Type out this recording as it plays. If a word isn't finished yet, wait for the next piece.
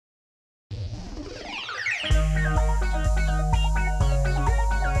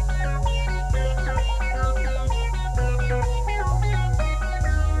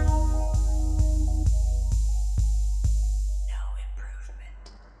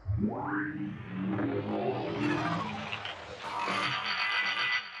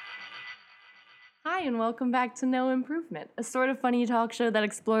Hi, and welcome back to No Improvement, a sort of funny talk show that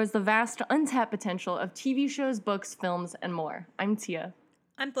explores the vast, untapped potential of TV shows, books, films, and more. I'm Tia.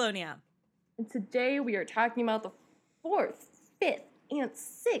 I'm Flonia. And today we are talking about the 4th, 5th, and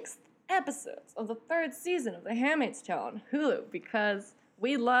 6th episodes of the 3rd season of The Handmaid's Tale on Hulu because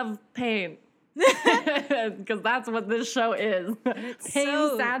we love pain. Because that's what this show is. Pain,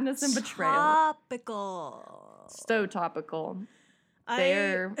 so sadness, and betrayal. Topical. So topical.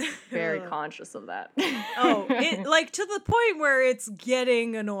 They're very conscious of that. Like to the point where it's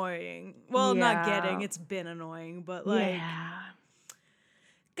getting annoying. Well, not Yeah. getting, it's been annoying, but like, Yeah.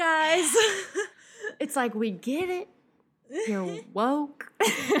 guys. It's like, we get it. You're woke.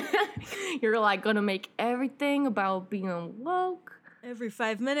 You're like gonna make everything about being woke. Every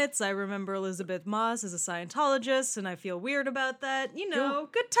 5 minutes, I remember Elizabeth Moss as a Scientologist, and I feel weird about that. You know,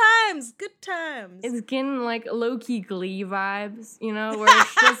 good times, good times. It's getting like low-key Glee vibes, you know, where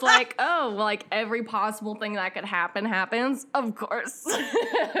it's just like, oh, like every possible thing that could happen happens, of course.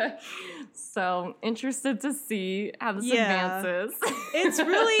 So interested to see how this advances. It's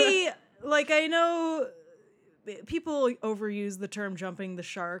really, like, I know people overuse the term jumping the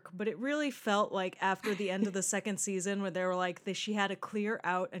shark, but it really felt like after the end of the second season where they were like, she had a clear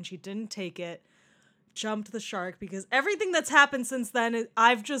out and she didn't take it, jumped the shark, because everything that's happened since then,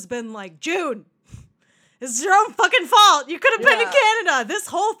 I've just been like, June, it's your own fucking fault. You could have been in Canada. This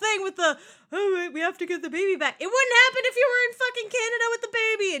whole thing with the, we have to get the baby back. It wouldn't happen if you were in fucking Canada with the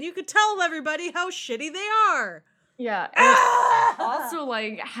baby and you could tell everybody how shitty they are. Yeah. And it's also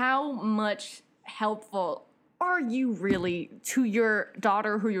like, how much helpful are you really to your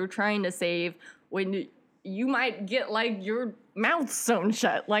daughter who you're trying to save when you might get like your mouth sewn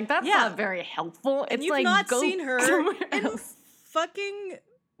shut? Like, that's not very helpful. And it's you've like, not go seen her in fucking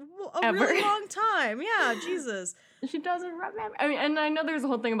a really long time. Yeah, Jesus. She doesn't remember. I mean, and I know there's a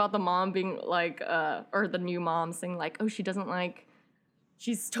whole thing about the mom being like, or the new mom saying like, oh, she doesn't like,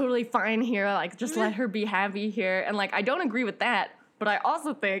 she's totally fine here. Like, just let her be happy here. And like, I don't agree with that. But I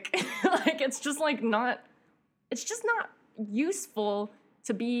also think like, it's just not useful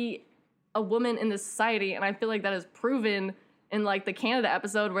to be a woman in this society. And I feel like that is proven in like the Canada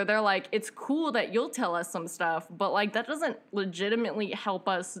episode where they're like, it's cool that you'll tell us some stuff, but like that doesn't legitimately help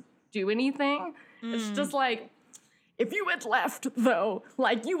us do anything. It's just like, if you had left though,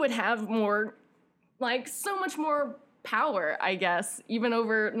 like you would have more, like so much more power, I guess, even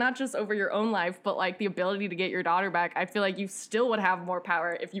over, not just over your own life, but like the ability to get your daughter back. I feel like you still would have more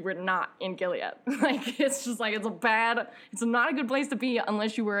power if you were not in Gilead. Like, it's just like, it's not a good place to be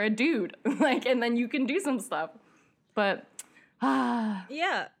unless you were a dude. Like, and then you can do some stuff. But,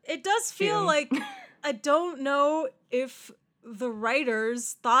 yeah, it does feel like, I don't know if the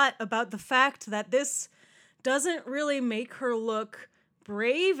writers thought about the fact that this doesn't really make her look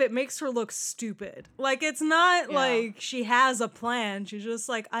brave. It makes her look stupid. Like, it's not like she has a plan. She's just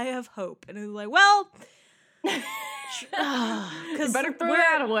like, I have hope. And it's like, well, because better throw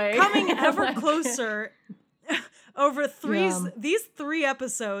that away. Coming ever closer over these 3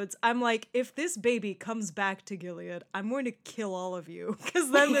 episodes. I'm like, if this baby comes back to Gilead, I'm going to kill all of you,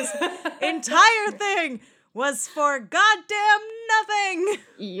 because then this entire thing was for goddamn nothing.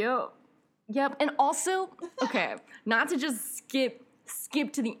 Yep. And also, okay, not to just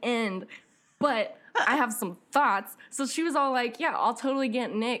skip to the end, but I have some thoughts. So she was all like, yeah, I'll totally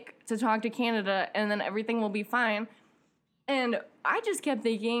get Nick to talk to Canada and then everything will be fine. And I just kept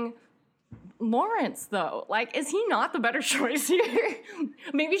thinking, Lawrence, though, like, is he not the better choice here?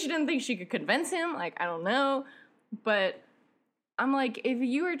 Maybe she didn't think she could convince him. Like, I don't know. But I'm like, if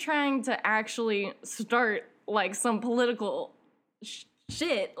you were trying to actually start, like, some political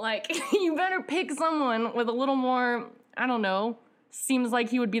shit, like, you better pick someone with a little more, I don't know, seems like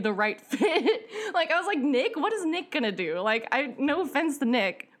he would be the right fit. Like, I was like, Nick? What is Nick gonna do? Like, no offense to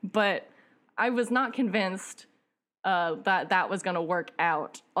Nick, but I was not convinced that was gonna work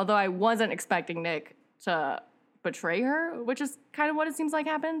out. Although I wasn't expecting Nick to betray her, which is kind of what it seems like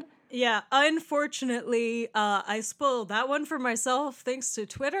happened. Yeah, unfortunately, I spoiled that one for myself thanks to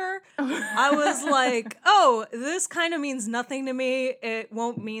Twitter. I was like, oh, this kind of means nothing to me. It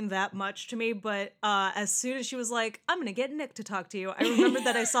won't mean that much to me. But as soon as she was like, I'm going to get Nick to talk to you, I remembered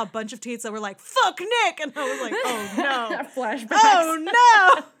that I saw a bunch of tweets that were like, fuck Nick! And I was like, oh no. Flashbacks. Oh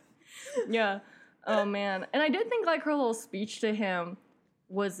no! Yeah. Oh man. And I did think like her little speech to him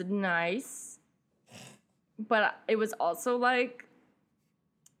was nice. But it was also like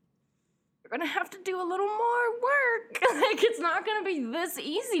gonna have to do a little more work. Like, it's not gonna be this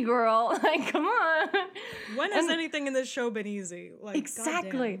easy, girl. Like, come on. When has anything in this show been easy? Like,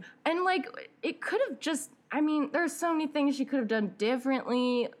 exactly. goddamn. And like, it could have just, I mean, there's so many things she could have done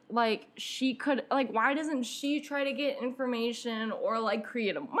differently. Like, she could, like, why doesn't she try to get information or like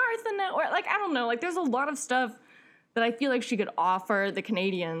create a Martha network? Like, I don't know. Like, there's a lot of stuff that I feel like she could offer the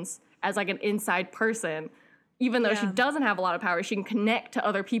Canadians as like an inside person. Even though she doesn't have a lot of power, she can connect to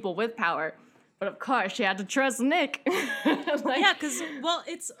other people with power. But of course, she had to trust Nick. Like, Yeah, because, well,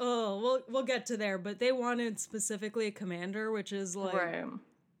 it's, we'll get to there, but they wanted specifically a commander, which is like, right.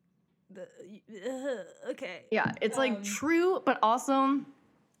 Okay. Yeah, it's like true, but also,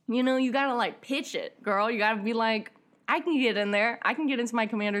 you know, you gotta like pitch it, girl. You gotta be like, I can get in there. I can get into my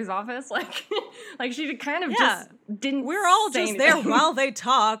commander's office. Like, like she kind of just didn't. We're all say just there anything. while they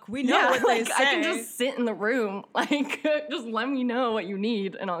talk. We know what they like, say. I can just sit in the room. Like, just let me know what you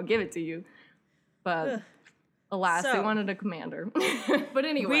need, and I'll give it to you. But alas, they wanted a commander. But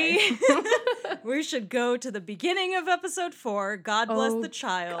anyway, we should go to the beginning of episode 4. God bless the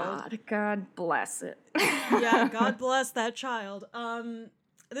child. God bless it. Yeah, God bless that child.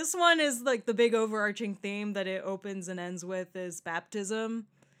 This one is like the big overarching theme that it opens and ends with is baptism,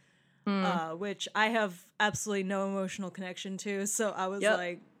 which I have absolutely no emotional connection to. So I was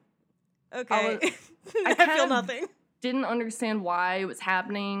like, okay, I feel nothing. Didn't understand why it was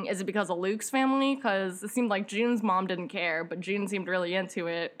happening. Is it because of Luke's family? Because it seemed like June's mom didn't care, but June seemed really into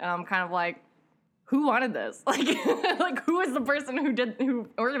it. And I'm kind of like, who wanted this? Like, like who is the person who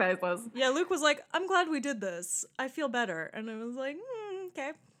organized this? Yeah, Luke was like, I'm glad we did this. I feel better. And I was like,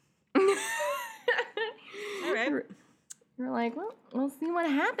 okay. All right. We're like, well, we'll see what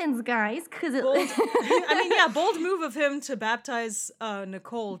happens, guys. Because it. Bold move of him to baptize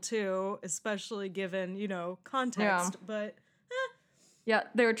Nicole too, especially given context. Yeah. But yeah,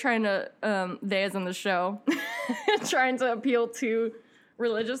 they were trying to they as in the show, trying to appeal to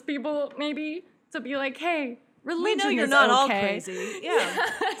religious people, maybe to be like, hey, religion we know you're is not okay. all crazy. Yeah.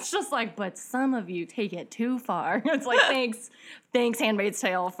 It's just like, but some of you take it too far. It's like, thanks, Handmaid's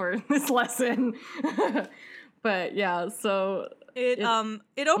Tale for this lesson. But yeah, so it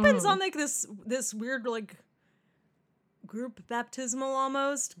opens on like this weird like group baptismal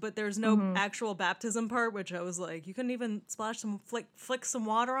almost, but there's no actual baptism part, which I was like, you couldn't even flick some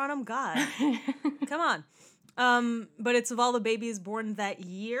water on them, God, come on. But it's of all the babies born that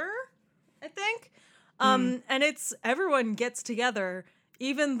year, I think, and it's everyone gets together,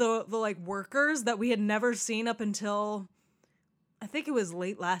 even the like workers that we had never seen up until I think it was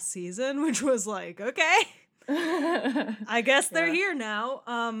late last season, which was like, okay. I guess they're here now.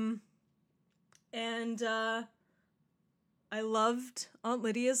 And I loved Aunt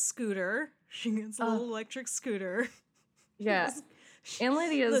Lydia's scooter. She gets a little electric scooter. Yeah. Aunt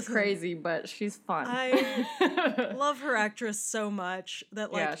Lydia's crazy, but she's fun. I love her actress so much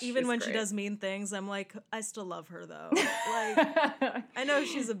that like even when she does mean things, I'm like, I still love her though. Like I know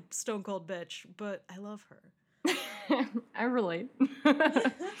she's a stone cold bitch, but I love her. I relate.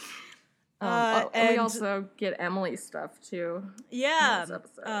 And we also get Emily's stuff too. Yeah. In this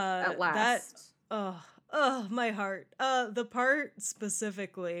episode, at last. My heart. The part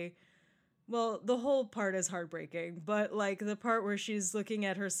specifically, well, the whole part is heartbreaking, but like the part where she's looking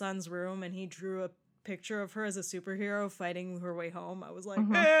at her son's room and he drew a picture of her as a superhero fighting her way home, I was like,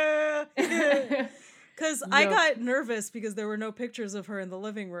 because I got nervous because there were no pictures of her in the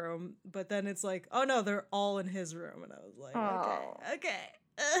living room, but then it's like, oh no, they're all in his room, and I was like, okay.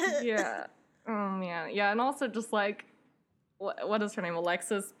 Yeah. Oh man. Yeah, and also just like what is her name?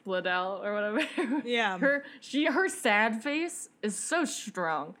 Alexis Bledel or whatever. Yeah. Her sad face is so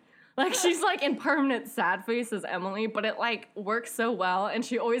strong. Like she's like in permanent sad face as Emily, but it like works so well, and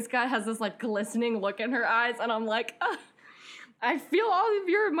she always has this like glistening look in her eyes, and I'm like, I feel all of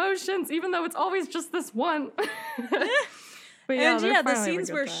your emotions, even though it's always just this one. But and the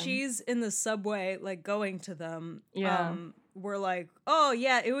scenes where she's in the subway, like going to them, were like, oh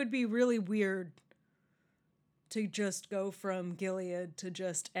yeah, it would be really weird to just go from Gilead to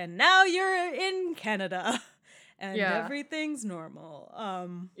just, and now you're in Canada, and everything's normal.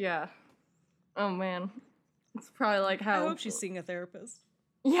 Yeah. Oh man, it's probably like how. I hope she's seeing a therapist.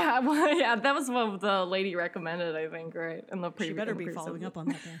 Yeah, well, yeah, that was what the lady recommended, I think, right? In the she better be following up on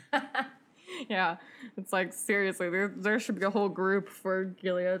that then. Yeah, it's like seriously, there should be a whole group for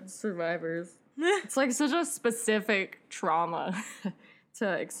Gilead survivors. It's like such a specific trauma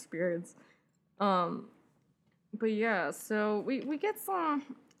to experience. But yeah, so we get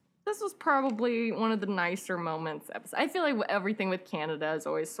some. This was probably one of the nicer moments. I feel like everything with Canada is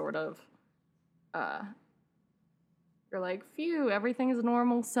always sort of you're like, phew, everything is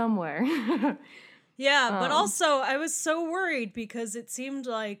normal somewhere. Yeah, but also I was so worried because it seemed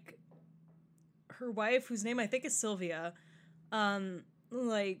like her wife, whose name I think is Sylvia,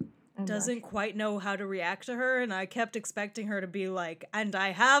 like doesn't quite know how to react to her, and I kept expecting her to be like, "And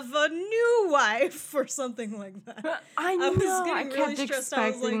I have a new wife" or something like that. I know. I kept really stressed out.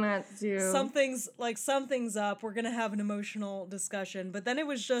 expecting that too. Something's up. We're gonna have an emotional discussion, but then it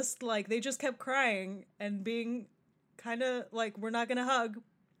was just like they just kept crying and being kind of like, "We're not gonna hug."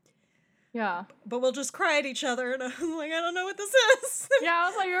 Yeah. But we'll just cry at each other, and I'm like, I don't know what this is. Yeah, I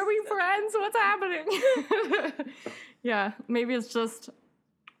was like, are we friends? What's happening? Yeah, maybe it's just,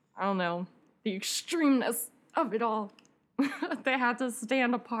 I don't know, the extremeness of it all. They had to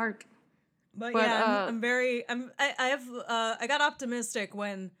stand apart. But yeah, I got optimistic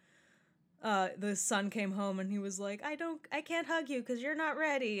when the son came home and he was like, I can't hug you because you're not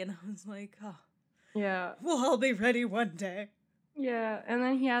ready. And I was like, oh, yeah, we'll all be ready one day. Yeah, and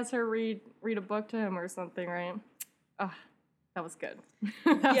then he has her read a book to him or something, right? Ah, that was good.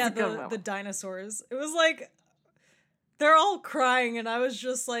 The dinosaurs. It was like they're all crying, and I was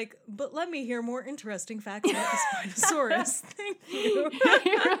just like, but let me hear more interesting facts about the Spinosaurus. Thank you.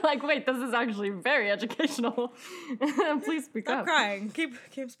 You're like, wait, this is actually very educational. Please speak up. Stop crying. Keep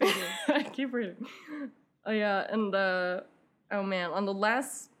speaking. Keep reading. Oh yeah, and oh man, on the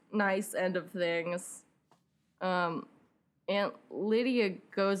less nice end of things, Aunt Lydia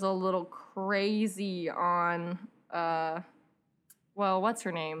goes a little crazy on, well, what's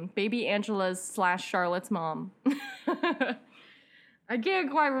her name? Baby Angela's / Charlotte's mom. I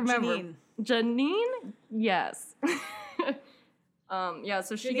can't quite remember. Janine? Yes. Yeah,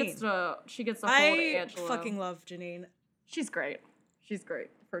 so she gets to hold Angela. I fucking love Janine. She's great. She's great,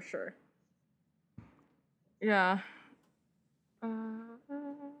 for sure. Yeah.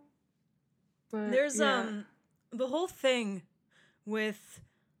 But, there's the whole thing with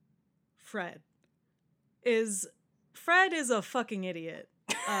Fred is a fucking idiot.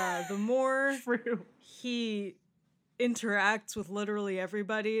 The more he interacts with literally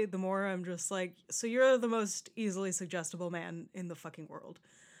everybody, the more I'm just like, so you're the most easily suggestible man in the fucking world.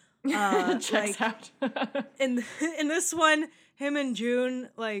 Checks out. in this one, him and June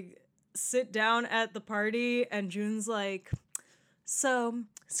like sit down at the party, and June's like, so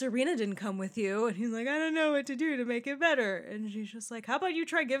Serena didn't come with you. And he's like, I don't know what to do to make it better. And she's just like, how about you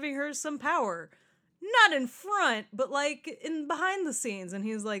try giving her some power? Not in front, but like in behind the scenes. And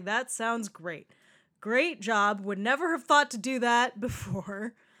he's like, that sounds great. Great job. Would never have thought to do that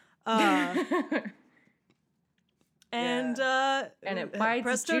before. And it bites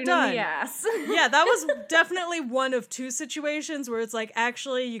presto June done. in the ass. Yeah, that was definitely one of two situations where it's like,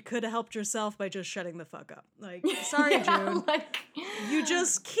 actually, you could have helped yourself by just shutting the fuck up. Like, sorry, June. Like, you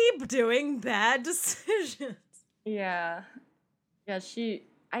just keep doing bad decisions. Yeah. Yeah,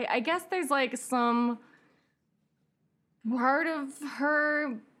 I guess there's like some part of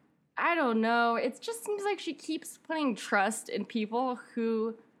her, I don't know. It just seems like she keeps putting trust in people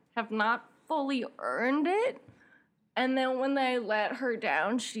who have not fully earned it. And then when they let her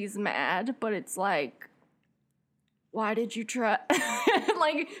down, she's mad, but it's like, why did you try?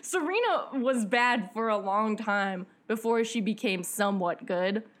 Like, Serena was bad for a long time before she became somewhat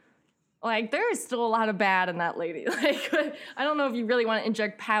good. Like, there is still a lot of bad in that lady. Like, I don't know if you really want to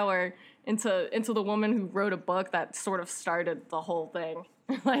inject power into the woman who wrote a book that sort of started the whole thing.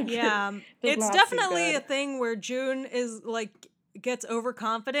 Like, yeah, it's definitely a thing where June is like, gets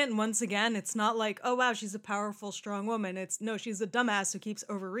overconfident, and once again, it's not like, oh wow, she's a powerful, strong woman. It's no, she's a dumbass who keeps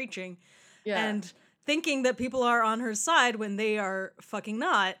overreaching and thinking that people are on her side when they are fucking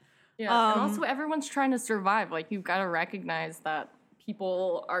not. Yeah, and also everyone's trying to survive. Like, you've got to recognize that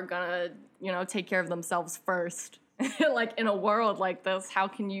people are gonna, take care of themselves first. Like, in a world like this, how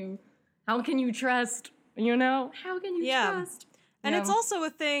can you trust? How can you trust? And it's also a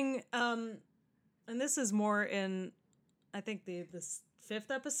thing, and this is more in, I think this 5th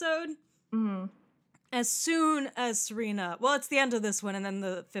episode. Mm-hmm. As soon as Serena, well, it's the end of this one, and then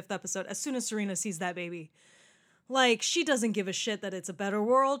the 5th episode, as soon as Serena sees that baby, like, she doesn't give a shit that it's a better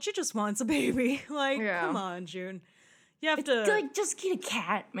world. She just wants a baby. Like, come on, June. You have to... Like, just get a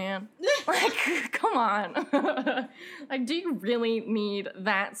cat, man. Like, come on. Like, do you really need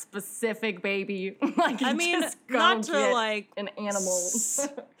that specific baby? Like, I mean, just go not to, get like... an animal.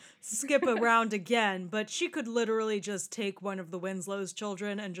 Skip around again, but she could literally just take one of the Winslow's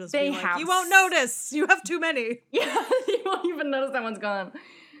children and just be like, you won't notice. You have too many. Yeah, you won't even notice that one's gone.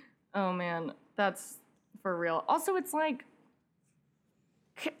 Oh, man. That's for real. Also, it's like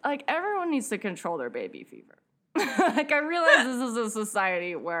everyone needs to control their baby fever. Like, I realize this is a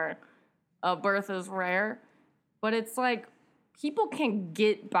society where birth is rare, But it's like, people can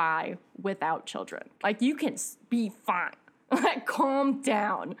get by without children. Like, you can be fine. Like, calm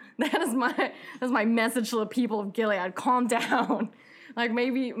down. That's my message to the people of Gilead. Calm down. Like,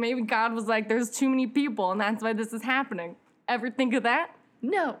 maybe God was like, there's too many people, and that's why this is happening. Ever think of that?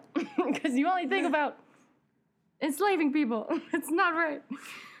 No. Because you only think about enslaving people. It's not right.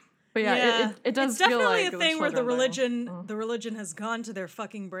 But yeah, it does feel like it's definitely a thing where the religion has gone to their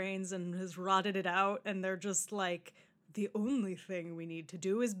fucking brains and has rotted it out, and they're just like, the only thing we need to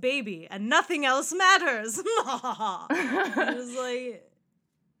do is baby, and nothing else matters. It's like,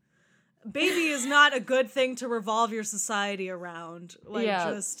 baby is not a good thing to revolve your society around. Like,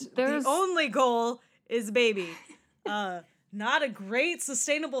 the only goal is baby. Not a great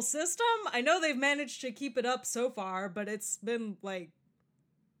sustainable system. I know they've managed to keep it up so far, but it's been like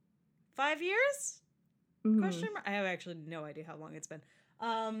 5 years? Question mark? I have actually no idea how long it's been.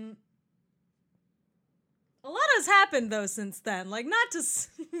 A lot has happened, though, since then. Like, not to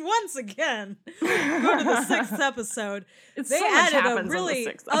once again go to the 6th episode. They added a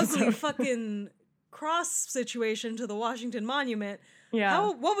really ugly fucking cross situation to the Washington Monument. Yeah.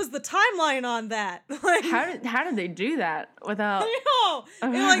 What was the timeline on that? Like, how did they do that without?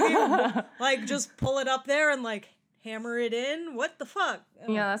 Like just pull it up there and like hammer it in. What the fuck?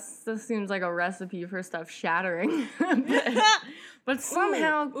 Yeah, this seems like a recipe for stuff shattering. but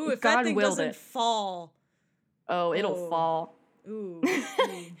somehow if God that thing willed doesn't it. fall. Oh, it'll fall. Ooh.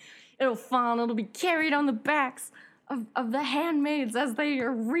 It'll fall and it'll be carried on the backs of the handmaids as they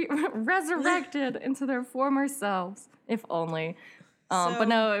are resurrected into their former selves. If only. But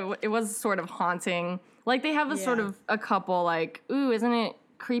no, it was sort of haunting. Like, they have sort of a couple, like, ooh, isn't it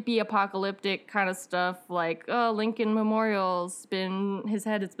creepy apocalyptic kind of stuff? Like, oh, Lincoln Memorial's his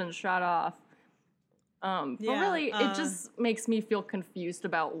head has been shot off. But really, it just makes me feel confused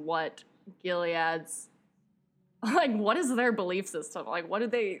about what Gilead's, like, what is their belief system? Like, what do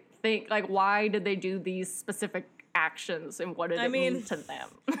they think? Like, why did they do these specific actions, and what did it mean to them?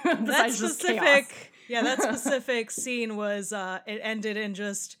 That specific scene was, it ended in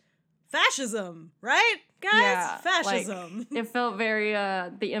just fascism, right, guys? Yeah, fascism. Like, it felt very,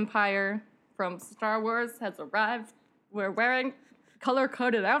 the Empire from Star Wars has arrived. We're wearing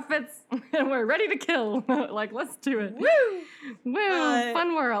color-coded outfits, and we're ready to kill. Like, let's do it. Woo!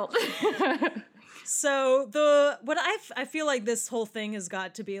 Fun world. So what I feel like this whole thing has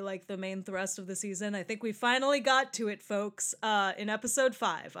got to be like the main thrust of the season. I think we finally got to it, folks. In episode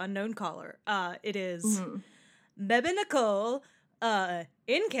 5, Unknown Caller. It is Bebe Nicole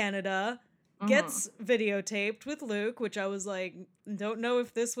in Canada gets videotaped with Luke, which I was like, don't know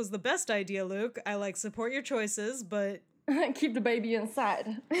if this was the best idea, Luke. I like support your choices, but keep the baby inside.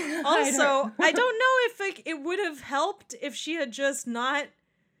 Also, I don't know if like it would have helped if she had just not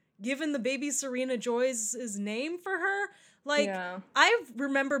given the baby Serena Joy's name for her. Like, I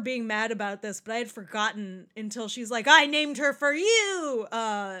remember being mad about this, but I had forgotten until she's like, I named her for you!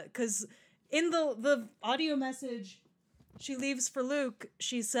 Because in the audio message she leaves for Luke,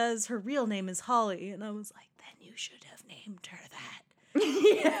 she says her real name is Holly, and I was like, then you should have named her that.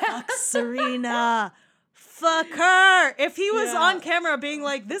 Fuck Serena. Fuck her. If he was on camera being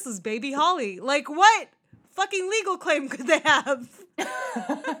like, this is baby Holly, like, what fucking legal claim could they have?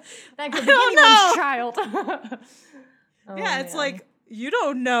 That could be anyone's child. It's like, you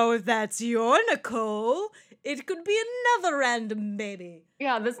don't know if that's your Nicole. It could be another random baby.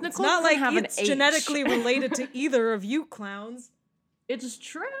 Yeah, this Nicole. It's not like it's genetically related to either of you clowns. It's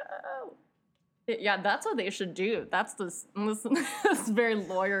true. That's what they should do. That's this very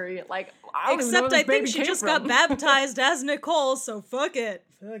lawyery. Like, except I think she just got baptized as Nicole, so fuck it.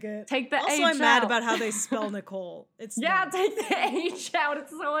 Take the H out. Also, I'm mad about how they spell Nicole. Take the H out. It's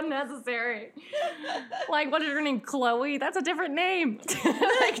so unnecessary. Like, what is her name? Chloe? That's a different name.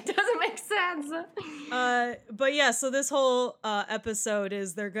 Like, it doesn't make sense. But yeah, so this whole episode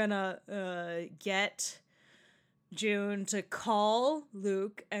is they're gonna get June to call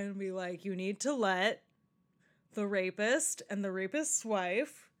Luke and be like, you need to let the rapist and the rapist's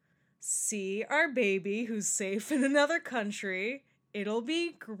wife see our baby who's safe in another country. It'll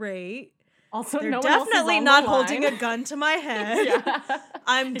be great. Also, they're no definitely one not holding a gun to my head.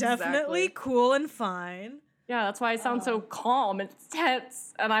 I'm exactly. definitely cool and fine. Yeah, that's why I sound so calm and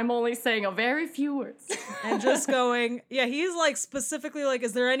tense, and I'm only saying a very few words. And just going, he's like specifically like,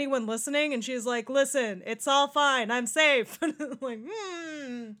 is there anyone listening? And she's like, listen, it's all fine. I'm safe. Like,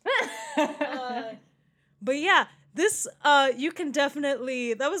 But yeah, this, you can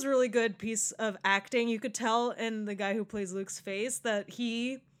definitely, that was a really good piece of acting. You could tell in the guy who plays Luke's face that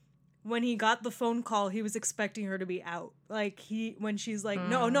when he got the phone call, he was expecting her to be out. Like, when she's like,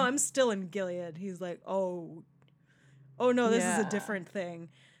 no, I'm still in Gilead. He's like, oh, oh no, this is a Yeah. different thing.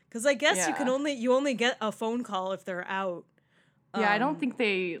 Because I guess Yeah. you only get a phone call if they're out. Yeah, I don't think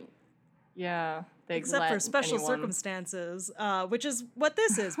they Except for let special anyone- circumstances, which is what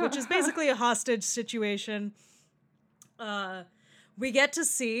this is, which is basically a hostage situation. We get to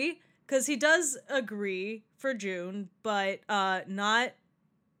see, because he does agree for June, but not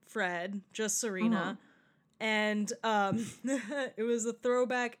Fred, just Serena. And it was a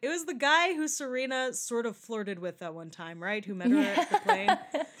throwback. It was the guy who Serena sort of flirted with that one time, right? Who met her at the plane.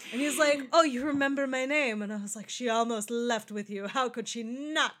 And he's like, oh, you remember my name? And I was like, she almost left with you. How could she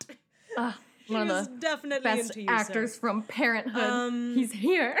not? She one was of the definitely best into you, actors sir. from Parenthood. He's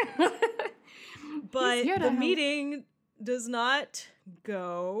here. But here to the help. meeting does not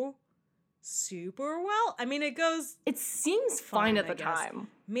go super well. I mean, it goes It seems fine at I the guess. time.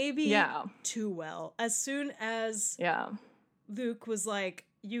 maybe Yeah. too well. As soon as Yeah. Luke was like,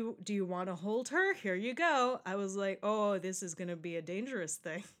 do you want to hold her? Here you go. I was like, oh, this is going to be a dangerous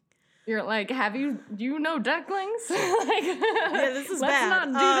thing. You're like, do you know ducklings? Like, yeah, this is let's bad.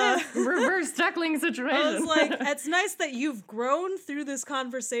 not do this reverse duckling situation. I was like, it's nice that you've grown through this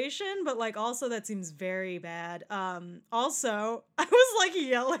conversation, but like also that seems very bad. Also, I was like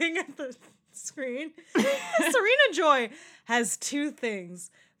yelling at the screen. Serena Joy has two things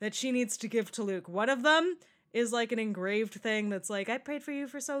that she needs to give to Luke. One of them is like an engraved thing that's like, I prayed for you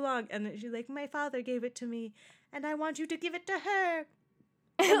for so long. And then she's like, my father gave it to me and I want you to give it to her.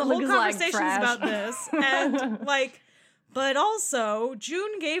 And the whole Luke is like, conversation's "Trash." about this. And like, but also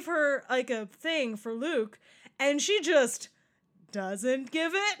June gave her like a thing for Luke and she just doesn't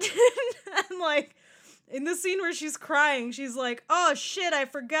give it. And like in the scene where she's crying, she's like, oh shit, I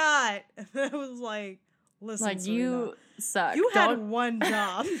forgot. And I was like, listen, Like, Serena, you suck. you had Don't- one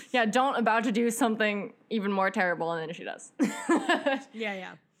job. Yeah, don't about to do something even more terrible, and then she does.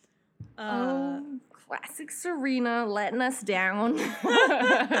 Yeah. Oh, classic Serena letting us down.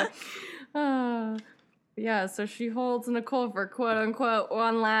 Yeah, so she holds Nicole for quote unquote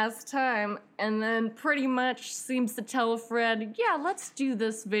one last time, and then pretty much seems to tell Fred, yeah, let's do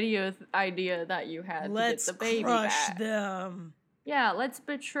this video idea that you had Let's to get the baby crush back. them. Yeah, let's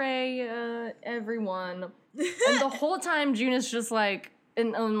betray everyone. And the whole time, June is just like,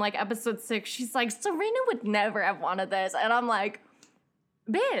 in like episode 6, she's like, Serena would never have wanted this. And I'm like,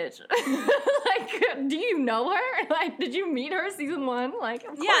 bitch. Like, do you know her? Like, did you meet her season 1? Like,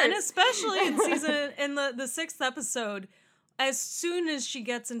 of Yeah, and course. especially in the 6th episode, as soon as she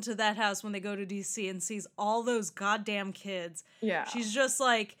gets into that house when they go to DC and sees all those goddamn kids, Yeah. she's just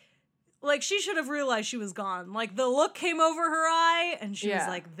like she should have realized she was gone. Like the look came over her eye and she was Yeah.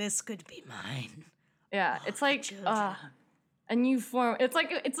 like, this could be mine. Yeah, it's like children. a new form. It's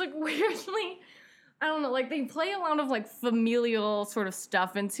like weirdly, I don't know, like they play a lot of like familial sort of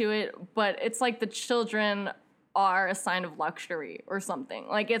stuff into it, but it's like the children are a sign of luxury or something.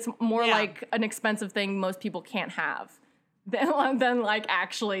 Like it's more Yeah. like an expensive thing most people can't have than like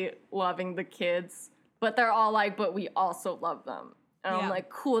actually loving the kids. But they're all like, but we also love them. And Yeah. I'm like,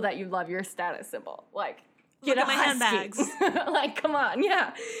 cool that you love your status symbol. Like, Look get at a my Husky. handbags. Like, come on,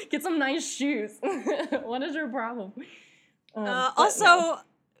 yeah. Get some nice shoes. What is your problem? But Also, no.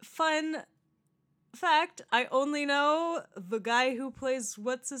 fun fact, I only know the guy who plays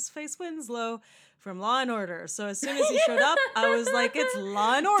what's-his-face Winslow from Law and Order. So as soon as he showed up, I was like, it's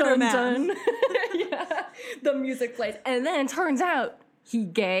Law and Order, Dun, man. dun. Yeah, the music plays. And then it turns out, he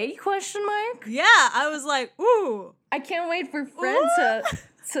gay, question mark? Yeah, I was like, ooh. I can't wait for Fred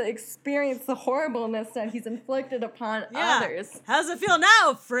to experience the horribleness that he's inflicted upon Yeah. others. How's it feel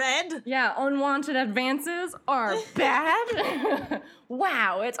now, Fred? Yeah, unwanted advances are bad.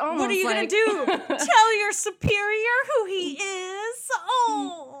 Wow, it's almost What are you like... gonna do? Tell your superior who he is?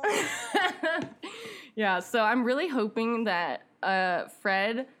 Oh. Yeah, so I'm really hoping that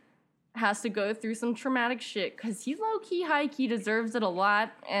Fred has to go through some traumatic shit, because he low-key, high-key deserves it a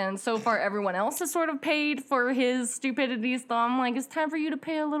lot, and so far everyone else has sort of paid for his stupidities, so I'm like, it's time for you to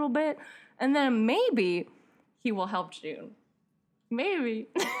pay a little bit, and then maybe he will help June. Maybe.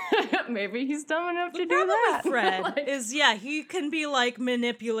 Maybe he's dumb enough to The do problem that. with Fred Like- is, yeah, he can be like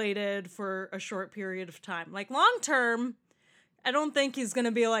manipulated for a short period of time. Like long term, I don't think he's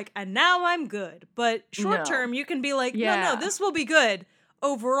gonna be like, and now I'm good. But short No. term, you can be like, Yeah. no, this will be good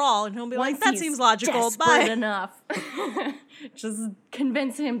overall, and he'll be like, Once that he's seems logical. desperate Bye. enough. Just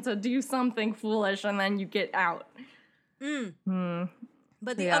convince him to do something foolish, and then you get out.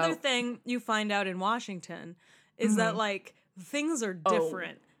 But the Yeah. other thing you find out in Washington is that like things are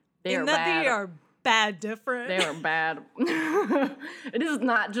different. They in are that bad. they are bad different. They are bad. It is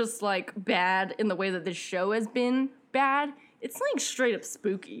not just like bad in the way that this show has been bad. It's like straight up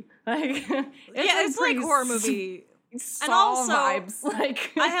spooky. Like it's like pretty horror movie Saw also, vibes.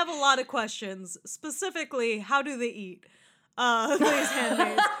 Like I have a lot of questions. Specifically, how do they eat? These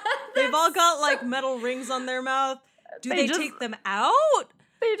handmaids. They've all got like metal rings on their mouth. Do they take them out?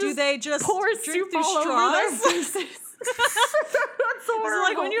 Do they just pour drink soup through all over their straws? faces. That's Is it horrible.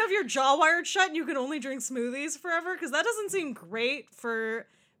 like when you have your jaw wired shut and you can only drink smoothies forever? Because that doesn't seem great for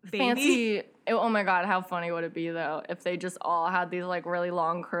baby. Fancy. Oh my god, how funny would it be though if they just all had these like really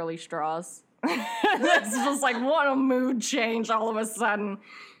long curly straws? It's just like what a mood change all of a sudden.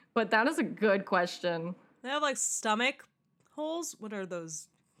 But that is a good question. They have like stomach holes. What are those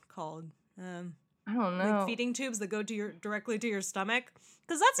called? I don't know. Like feeding tubes that go to your directly to your stomach.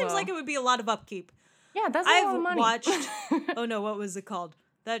 Because that seems like it would be a lot of upkeep. Yeah, that's a lot of I've money. watched. Oh no, what was it called?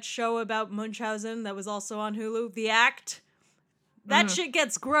 That show about Munchausen that was also on Hulu. The Act. That shit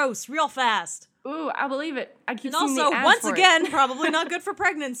gets gross real fast. Ooh, I believe it. I keep And seeing also, the ads once for it. again, probably not good for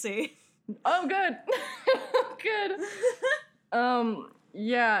pregnancy. Oh, good. Good.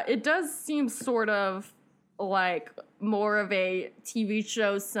 Yeah, it does seem sort of like more of a TV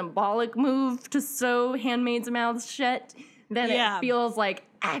show symbolic move to sew handmaids' mouths shut than Yeah. it feels like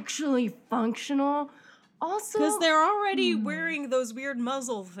actually functional. Also, Because they're already wearing those weird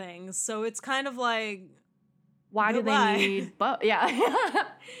muzzle things, so it's kind of like, why do why? they need yeah.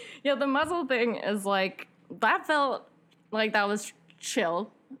 Yeah, the muzzle thing is like that felt like that was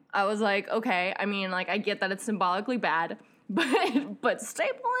chill. I was like, okay, I mean, like I get that it's symbolically bad, but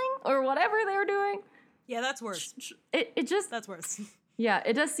stapling or whatever they're doing, yeah, that's worse. it just That's worse. yeah,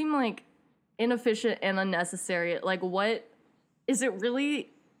 it does seem like inefficient and unnecessary. Like what is it really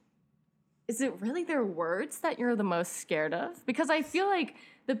their words that you're the most scared of? Because I feel like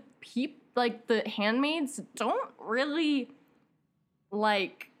the handmaids don't really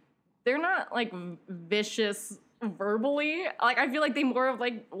like they're not like vicious verbally. Like I feel like they more of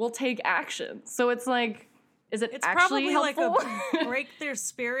like will take action. So it's like is it It's actually probably helpful? like a break their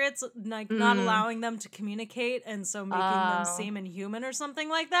spirits, like not allowing them to communicate, and so making them Oh. seem inhuman or something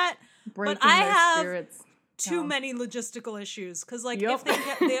like that. Breaking I their have spirits. Too Yeah. many logistical issues because like Yup.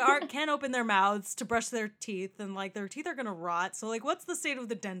 if can't open their mouths to brush their teeth, and like their teeth are gonna rot. So like, what's the state of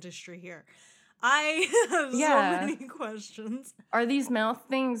the dentistry here? I have Yeah. so many questions. Are these mouth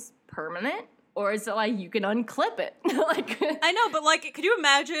things permanent? Or is it like you can unclip it? Like I know, but like, could you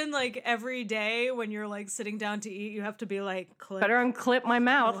imagine like every day when you're like sitting down to eat, you have to be like, clip. better unclip my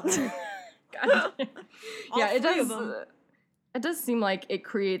mouth. God. Yeah, it three of does. them. It does seem like it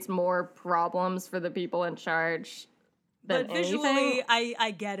creates more problems for the people in charge than But visually, anything.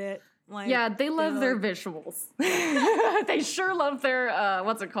 I get it. Like, Yeah, they love they're their like- visuals. They sure love their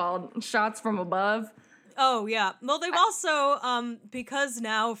what's it called? Shots from above. Oh yeah. Well, they've also because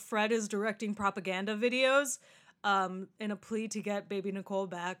now Fred is directing propaganda videos, in a plea to get baby Nicole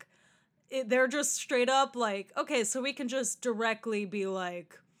back. They're just straight up like, okay, so we can just directly be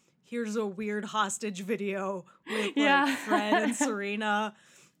like, here's a weird hostage video with like Yeah. Fred and Serena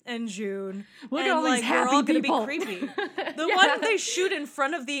and June. Look at and all these like we're all happy gonna people. be creepy. The Yeah. one they shoot in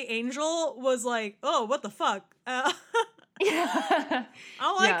front of the angel was like, oh, what the fuck? Yeah. I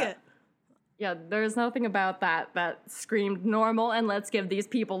don't like Yeah. it. Yeah, there's nothing about that screamed normal and let's give these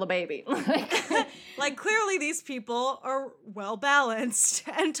people a baby. Like, Like, clearly these people are well balanced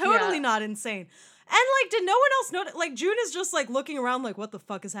and totally Yeah. not insane. And, like, did no one else notice? Like, June is just, like, looking around like, what the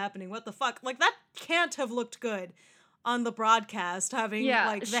fuck is happening? What the fuck? Like, that can't have looked good on the broadcast, having, Yeah,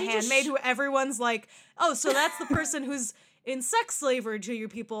 like, the she just handmaid who everyone's like, oh, so that's the person who's in sex slavery to you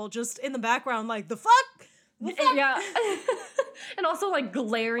people, just in the background, like, the fuck? The fuck? yeah. And also like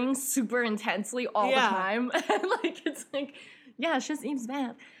glaring super intensely all Yeah. the time. And like it's like, yeah, it just seems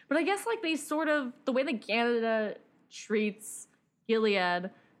bad. But I guess like they sort of the way that Canada treats Gilead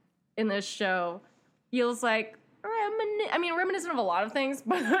in this show feels like reminiscent of a lot of things,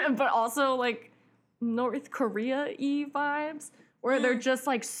 but also like North Korea-y vibes. Where they're just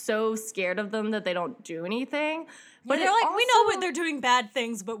like so scared of them that they don't do anything. But But they're it like, we know also- what they're doing bad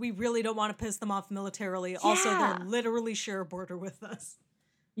things, but we really don't want to piss them off militarily. Also, Yeah. they're literally share a border with us.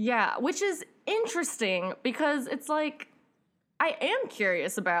 Yeah, which is interesting because it's like I am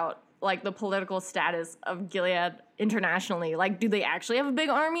curious about like the political status of Gilead internationally. Like, do they actually have a big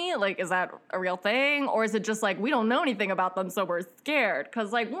army? Like, is that a real thing? Or is it just like we don't know anything about them, so we're scared?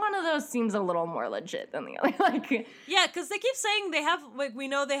 Because like one of those seems a little more legit than the other. Like, Yeah, because they keep saying they have, like, we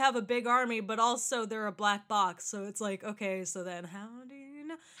know they have a big army, but also they're a black box. So it's like, okay, so then how do you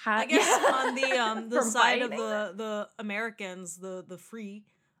know? I guess on the From side of fighting the Americans, the free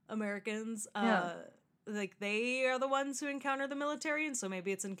Americans, Yeah. like they are the ones who encounter the military, and so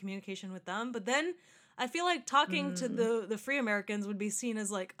maybe it's in communication with them. But then I feel like talking to the free Americans would be seen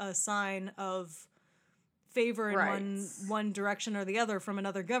as like a sign of favor in Right. one direction or the other from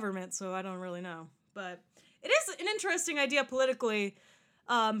another government, so I don't really know. But it is an interesting idea politically,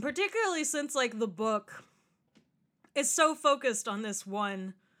 particularly since like the book is so focused on this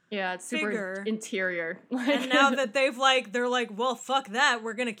one. Yeah, it's super figure. interior. And now that they're like, well, fuck that,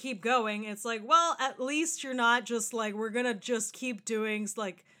 we're gonna keep going. It's like, well, at least you're not just like, we're gonna just keep doing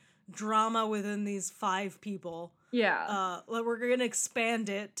like drama within these 5 people. Yeah. Like we're gonna expand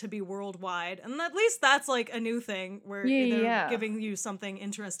it to be worldwide, and at least that's like a new thing where they're Yeah. giving you something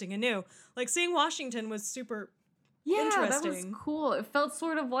interesting and new. Like seeing Washington was super Yeah, that was interesting. cool. It felt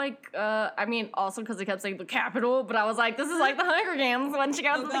sort of like, I mean, also because they kept saying the Capitol, but I was like, this is like the Hunger Games when she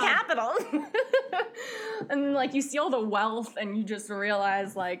goes to the God. Capitol. And then, like, you see all the wealth and you just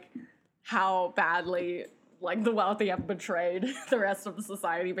realize, like, how badly, like, the wealthy have betrayed the rest of the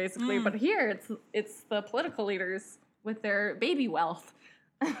society, basically. But here, it's the political leaders with their baby wealth.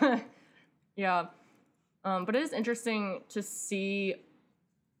 Yeah. But it is interesting to see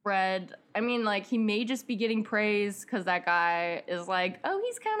Fred. I mean, like, he may just be getting praise because that guy is like, oh,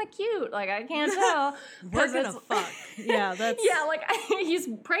 he's kind of cute. Like, I can't tell. We're 'Cause gonna it's- fuck. Yeah, that's Yeah, like, he's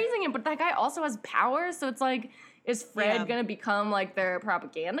praising him, but that guy also has power, so it's like, is Fred Yeah. gonna become, like, their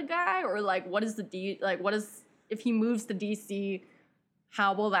propaganda guy? Or, like, what is if he moves to DC,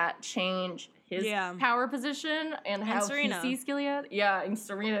 how will that change his Yeah. power position and how Serena. he sees Gilead? Yeah, and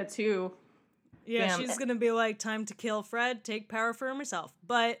Serena, too. Yeah, Damn. she's gonna be like, time to kill Fred, take power for herself.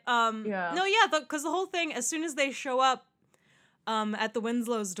 But Yeah. no, yeah, because the whole thing, as soon as they show up at the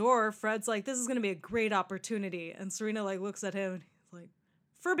Winslow's door, Fred's like, this is gonna be a great opportunity, and Serena like looks at him and he's like,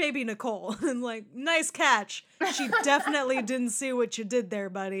 for baby Nicole, and like, nice catch. She definitely didn't see what you did there,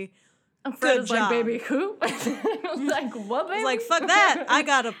 buddy. And Fred Good is job. like, baby, who? Like, what, baby? He's like, fuck that, I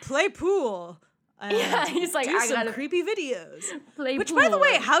gotta play pool. And Yeah, he's like, do I some gotta creepy videos. play Which, by the pool.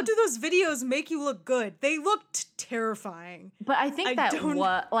 way, how do those videos make you look good? They looked terrifying. But I think I that don't-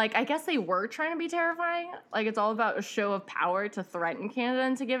 like, I guess they were trying to be terrifying. Like, it's all about a show of power to threaten Canada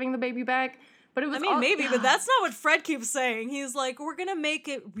into giving the baby back. But it was I mean, all- maybe, but that's not what Fred keeps saying. He's like, we're gonna make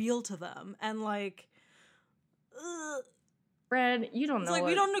it real to them, and like, Fred, you don't it's know like what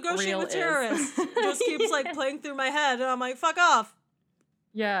we don't negotiate real with is. terrorists. It just keeps like playing through my head, and I'm like, fuck off.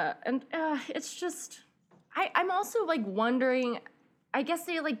 Yeah, and it's just, I'm also like wondering, I guess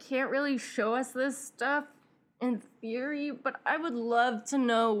they like can't really show us this stuff in theory, but I would love to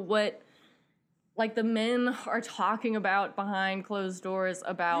know what like the men are talking about behind closed doors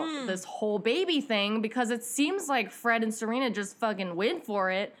about this whole baby thing, because it seems like Fred and Serena just fucking went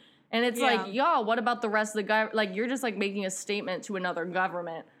for it. And it's Yeah. like, y'all, what about the rest of the guy? Like, you're just like making a statement to another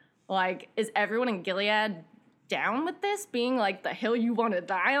government. Like, is everyone in Gilead down with this being like the hill you want to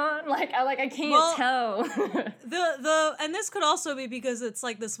die on? Like, I can't Well, tell. And this could also be because it's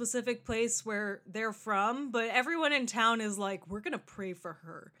like the specific place where they're from, but everyone in town is like, we're gonna pray for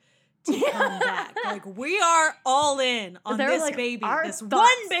her to come back. Like, we are all in on They're this like, baby, our this thoughts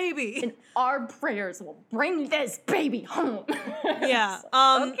one baby. And our prayers will bring this baby home. Yeah.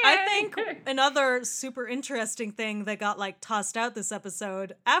 I Okay. think another super interesting thing that got like tossed out this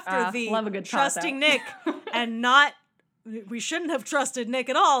episode after the love a good toss trusting out. Nick and not we shouldn't have trusted Nick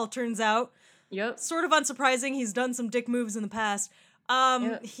at all, turns out. Yep. Sort of unsurprising, he's done some dick moves in the past.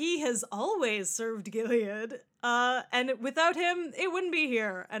 Yep. He has always served Gilead. And without him, it wouldn't be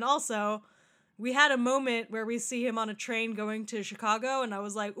here. And also, we had a moment where we see him on a train going to Chicago, and I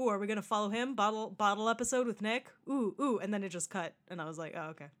was like, ooh, are we gonna follow him? Bottle episode with Nick? Ooh, and then it just cut, and I was like, oh,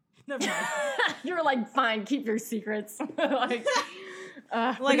 okay. Never mind. You were like, fine, keep your secrets. Like,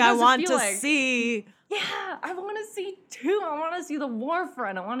 but Like, it I doesn't want feel to like- see. Yeah, I want to see too. I want to see the war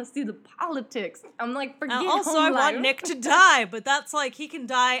front. I want to see the politics. I'm like, forget And also, home I life. want Nick to die, but that's like, he can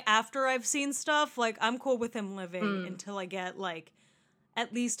die after I've seen stuff. Like, I'm cool with him living until I get, like,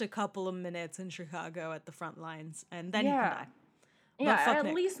 at least a couple of minutes in Chicago at the front lines, and then he Yeah. can die. Yeah, fuck I at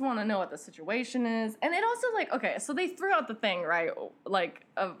Nick. least want to know what the situation is. And it also, like, okay, so they threw out the thing, right? Like,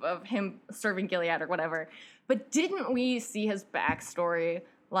 of him serving Gilead or whatever. But didn't we see his backstory,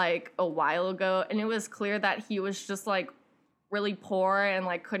 like, a while ago? And it was clear that he was just, like, really poor and,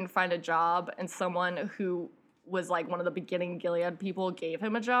 like, couldn't find a job. And someone who was, like, one of the beginning Gilead people gave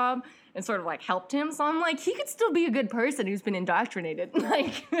him a job and sort of, like, helped him. So I'm like, he could still be a good person who's been indoctrinated.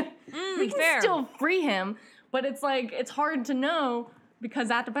 Like, we can fair. still free him. But it's like, it's hard to know because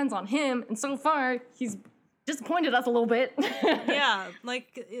that depends on him. And so far, he's disappointed us a little bit. Yeah,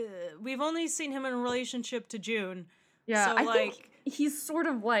 like, we've only seen him in a relationship to June. Yeah, So, I like, think he's sort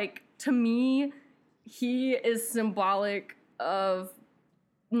of like, to me, he is symbolic of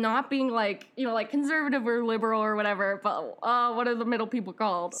not being like, like conservative or liberal or whatever, but what are the middle people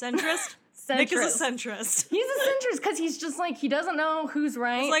called? Centrist? Centrist. Nick is a centrist. He's a centrist because he's just like, he doesn't know who's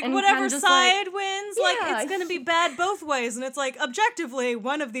right. It's like, and whatever just side wins, like, Yeah, it's going to be bad both ways. And it's like, objectively,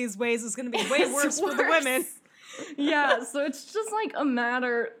 one of these ways is going to be way worse for the women. Yeah, so it's just like a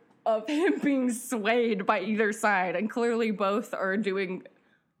matter of him being swayed by either side, and clearly both are doing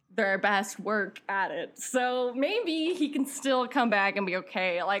their best work at it. So maybe he can still come back and be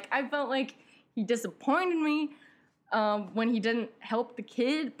okay. Like, I felt like he disappointed me when he didn't help the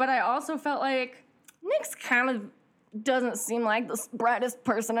kid, but I also felt like Nick's kind of doesn't seem like the brightest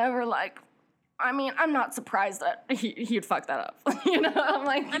person ever. Like, I mean, I'm not surprised that he'd fuck that up. I'm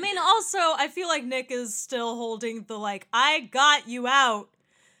like... I mean, also, I feel like Nick is still holding the, like, I got you out.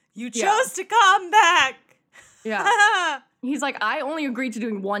 You chose to come back. Yeah. He's like, I only agreed to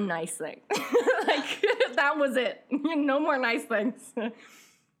doing one nice thing. Like, that was it. No more nice things.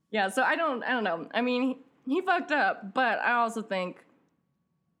 Yeah, so I don't know. I mean, he fucked up, but I also think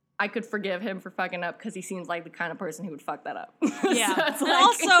I could forgive him for fucking up because he seems like the kind of person who would fuck that up. Yeah. So it's and like,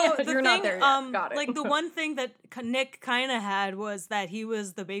 also, the you're thing, not there yet. Got it. like, the one thing that Nick kind of had was that he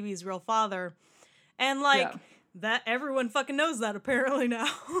was the baby's real father. And, like, that everyone fucking knows that apparently now.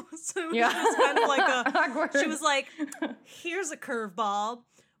 So it was just kind of like Awkward. she was like, here's a curveball.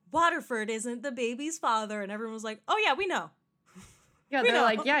 Waterford isn't the baby's father. And everyone was like, oh yeah, we know. Yeah, they're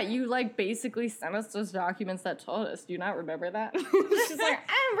like, yeah, you like basically sent us those documents that told us. Do you not remember that? She's like,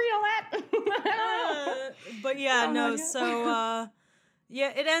 I didn't read all that. But yeah, Oh no, my God. so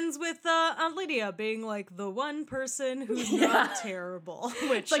yeah, it ends with Aunt Lydia being like the one person who's not terrible,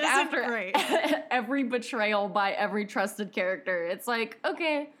 which Like isn't after great. every betrayal by every trusted character, it's like,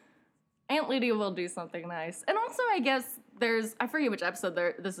 okay, Aunt Lydia will do something nice. And also, I guess I forget which episode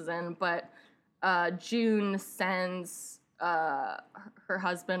this is in, but June sends her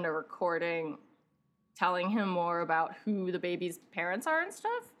husband a recording telling him more about who the baby's parents are and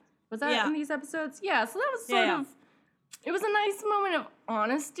stuff. Was that in these episodes? Yeah, so that was sort of, it was a nice moment of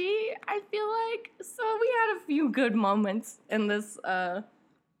honesty, I feel like. So we had a few good moments in this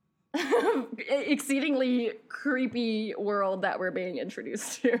exceedingly creepy world that we're being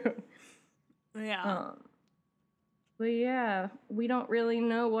introduced to. Yeah. But yeah, we don't really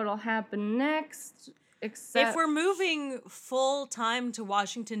know what'll happen next. Except if we're moving full time to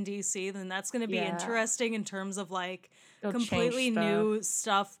Washington, D.C., then that's going to be interesting in terms of, like, They'll completely change stuff. new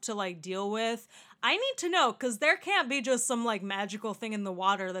stuff to, like, deal with. I need to know, because there can't be just some, like, magical thing in the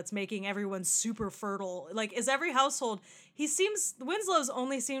water that's making everyone super fertile. Like, is every household... Winslow's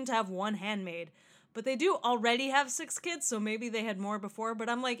only seem to have one handmaid, but they do already have 6 kids, so maybe they had more before. But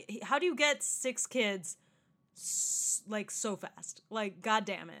I'm like, how do you get 6 kids, like, so fast? Like, God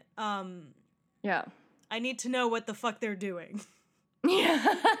damn it. Yeah. I need to know what the fuck they're doing.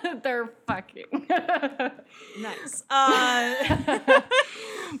 Yeah, they're fucking. Nice.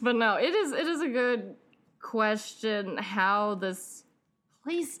 But no, it is a good question how this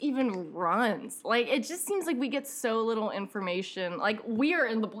place even runs. Like, it just seems like we get so little information. Like, we are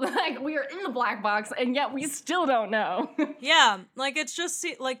in the black box, and yet we still don't know. Yeah, like, it's just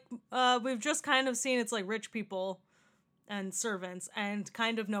we've just kind of seen it's like rich people and servants and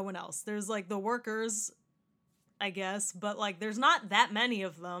kind of no one else. There's like the workers, I guess, but like there's not that many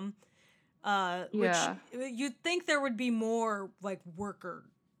of them. Which you'd think there would be more like worker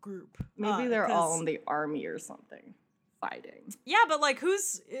group. Maybe they're all in the army or something, fighting. Yeah, but like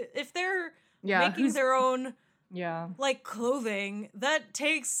if they're making their own like clothing, that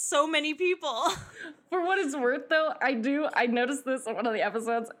takes so many people. For what it's worth, though, I noticed this in one of the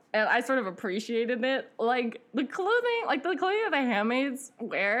episodes, and I sort of appreciated it. Like, the clothing that the handmaids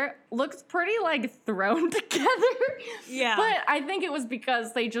wear looks pretty, like, thrown together. Yeah. But I think it was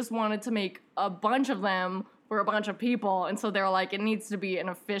because they just wanted to make a bunch of them for a bunch of people, and so they're like, it needs to be an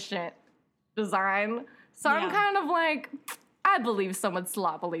efficient design. So I'm kind of like... I believe someone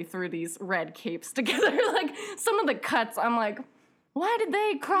sloppily threw these red capes together. Like, some of the cuts, I'm like, why did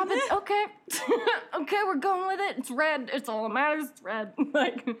they crop it? Okay. Okay, we're going with it. It's red. It's all that matters. It's red.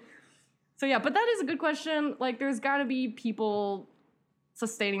 Like, so yeah, but that is a good question. Like, there's got to be people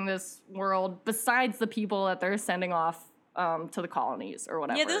sustaining this world besides the people that they're sending off to the colonies or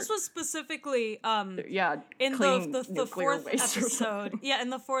whatever. Yeah, this was specifically in the fourth episode. Yeah, in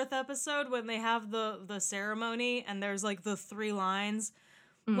the 4th episode when they have the ceremony and there's like the 3 lines.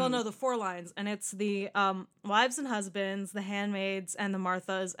 Well, no, the 4 lines, and it's the wives and husbands, the handmaids, and the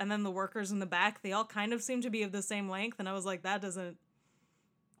Marthas, and then the workers in the back. They all kind of seem to be of the same length, and I was like, that doesn't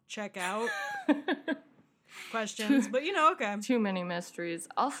check out. Questions, but okay. Too many mysteries.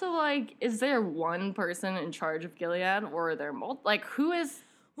 Also, like, is there one person in charge of Gilead, or are there multiple? Like, who is?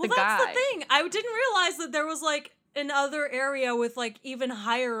 Well, the that's guy. the thing. I didn't realize that there was like another area with like even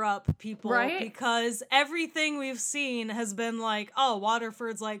higher up people, Right? because everything we've seen has been like, oh,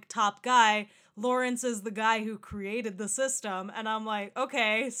 Waterford's like top guy. Lawrence is the guy who created the system, and I'm like,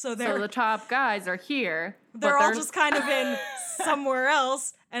 okay, so So the top guys are here. they're but all just kind of in somewhere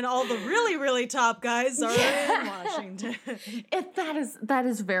else, and all the really, really top guys are in Washington. That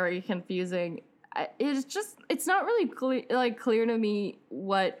is very confusing. It's not really clear to me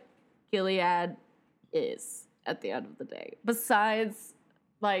what Gilead is at the end of the day. Besides,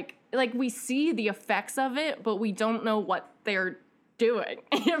 like we see the effects of it, but we don't know what they're doing.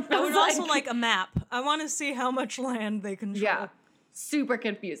 I would also like a map. I want to see how much land they control. Yeah. Super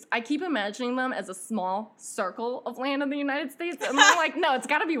confused. I keep imagining them as a small circle of land in the United States, and I'm like, no, it's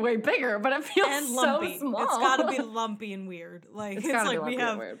got to be way bigger, but it feels And so lumpy. small. It's got to be lumpy and weird. Like it's gotta be like we lumpy and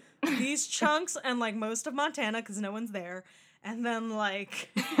have weird. these chunks and like most of Montana because no one's there, and then like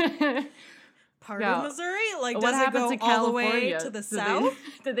part Yeah. of Missouri. Like What does it happened go to all the way California? to the Did south?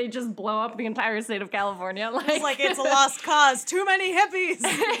 Did they just blow up the entire state of California? It's like it's a lost cause. Too many hippies.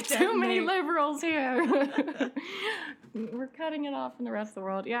 too many Detonate. liberals here. We're cutting it off from the rest of the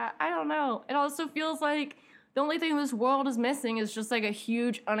world. Yeah, I don't know. It also feels like the only thing this world is missing is just like a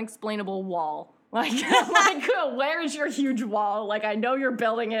huge unexplainable wall. Like, where is your huge wall? Like, I know you're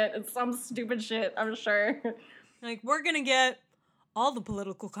building it. It's some stupid shit, I'm sure. Like we're gonna get all the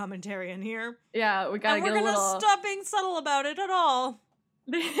political commentary in here, Yeah, we gotta and we're get a gonna little... stop being subtle about it at all.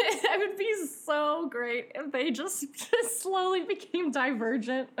 It would be so great if they just slowly became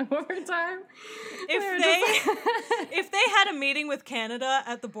divergent over time. If they had a meeting with Canada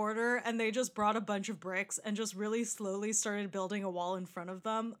at the border and they just brought a bunch of bricks and just really slowly started building a wall in front of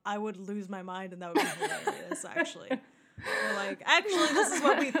them, I would lose my mind, and that would be hilarious, actually. They're like, actually, this is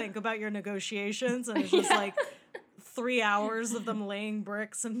what we think about your negotiations, and it's just like 3 hours of them laying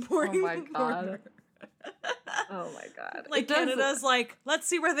bricks and pouring my the God. border. Oh my god. Like It does- Canada's like, let's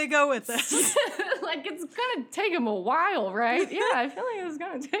see where they go with this. like it's gonna take him a while, right? Yeah, I feel like it's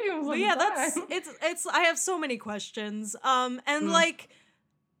gonna take him some But yeah, time. it's I have so many questions. And like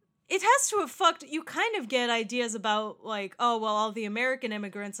it has to have fucked you kind of get ideas about like, oh well, all the American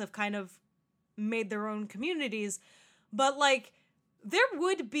immigrants have kind of made their own communities, but like there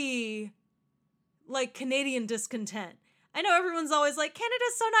would be like Canadian discontent. I know everyone's always like,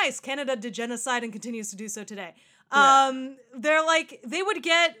 Canada's so nice. Canada did genocide and continues to do so today. Yeah. They're like, they would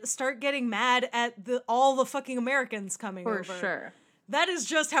start getting mad at all the fucking Americans coming For over. sure. That is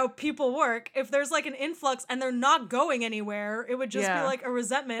just how people work. If there's like an influx and they're not going anywhere, it would just be Yeah. like a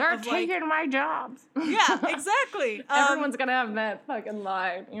resentment They're of like, taking my jobs. yeah, exactly. Everyone's gonna have that fucking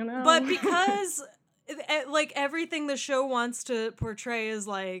line, you know? But because like everything the show wants to portray is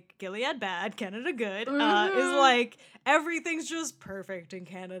like Gilead bad, Canada good, is like everything's just perfect in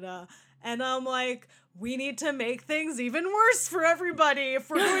Canada. And I'm like, we need to make things even worse for everybody. If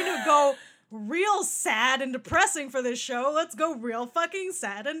we're going to go real sad and depressing for this show, let's go real fucking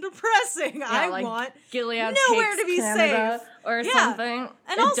sad and depressing. yeah, I like want Gilead nowhere takes to be Canada safe. or Yeah. something.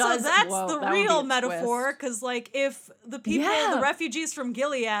 And It also, does- that's whoa, the that would be real a metaphor, twist. because, like, if the people, Yeah. the refugees from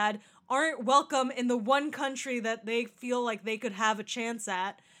Gilead, aren't welcome in the one country that they feel like they could have a chance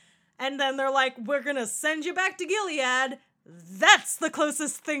at, and then they're like, we're gonna send you back to Gilead, that's the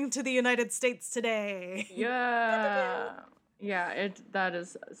closest thing to the United States today. Yeah. Yeah, that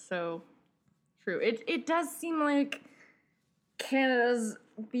is so true. It does seem like Canada's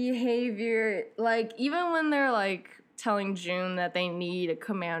behavior, like, even when they're, like, telling June that they need a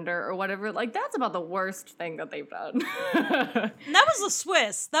commander or whatever, like, that's about the worst thing that they've done. And that was the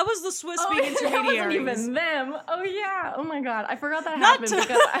Swiss. That was the Swiss being That wasn't intermediaries. even them. Oh, yeah. Oh, my God. I forgot that Not happened to-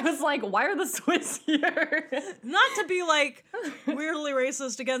 because I was like, why are the Swiss here? Not to be, like, weirdly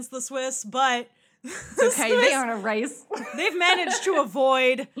racist against the Swiss, but... Okay, they aren't a race. They've managed to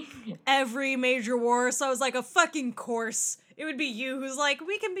avoid every major war, so I was like, a fucking course. It would be you who's like,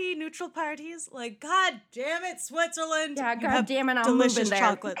 we can be neutral parties. Like, god damn it, Switzerland. Yeah, You God have damn it, I'm delicious moving there.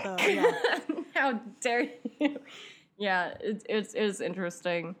 chocolate, though. Yeah. How dare you? Yeah, it's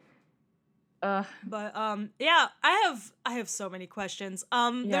interesting. But yeah, I have so many questions.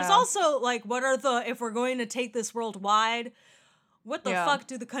 There's Yeah. also like, what are if we're going to take this worldwide, what the Yeah. fuck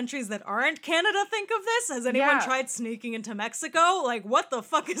do the countries that aren't Canada think of this? Has anyone Yeah. tried sneaking into Mexico? Like, what the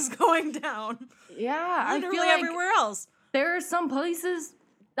fuck is going down? Yeah, I Literally feel like everywhere else. there are some places,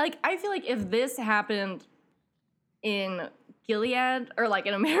 like, I feel like if this happened in Gilead, or like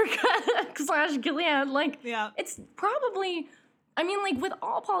in America / Gilead, like, Yeah. it's probably, I mean, like, with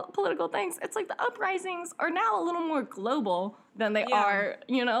all political things, it's like the uprisings are now a little more global than they Yeah. are,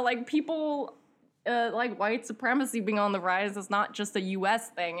 you know, like, people like white supremacy being on the rise is not just a U.S.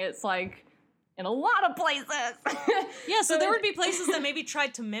 thing. It's like in a lot of places. Yeah, so there would be places that maybe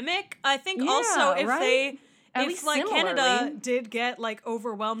tried to mimic. I think Yeah, also if right? At if least like Canada similarly. did get like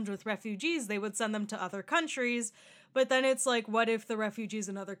overwhelmed with refugees, they would send them to other countries. But then it's like, what if the refugees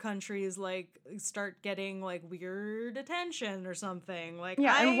in other countries like start getting like weird attention or something? Like,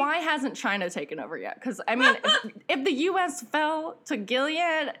 Yeah, and why hasn't China taken over yet? Because, I mean, if the U.S. fell to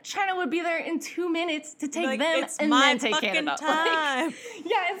Gilead, China would be there in 2 minutes to take like, them it's and my then take fucking Canada. time. Like,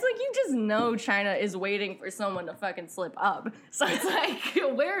 yeah, it's like you just know China is waiting for someone to fucking slip up. So it's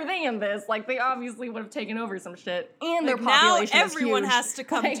like, where are they in this? Like, they obviously would have taken over some shit, and their Like, now population is everyone huge. has to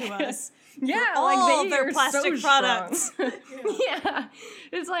come Like, to us. Yeah, all like they their are plastic so products. strong. Yeah,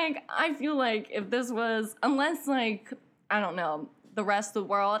 it's like I feel like if this was, unless like I don't know, the rest of the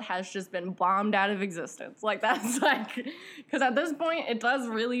world has just been bombed out of existence. Like that's like, because at this point it does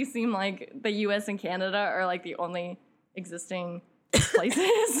really seem like the U.S. and Canada are like the only existing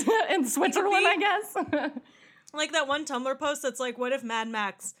places in Switzerland, I guess. Like that one Tumblr post that's like, what if Mad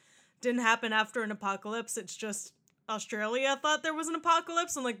Max didn't happen after an apocalypse? It's just Australia thought there was an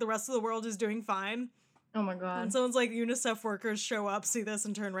apocalypse and like the rest of the world is doing fine. Oh my god. And someone's like, UNICEF workers show up, see this,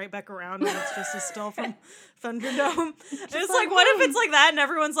 and turn right back around, and it's just a still from Thunderdome. It's like, what if it's like that, and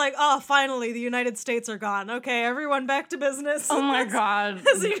everyone's like, oh, finally, the United States are gone. Okay, everyone back to business. Oh my god.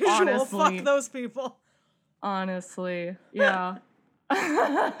 As usual, Honestly. fuck those people. Honestly, yeah.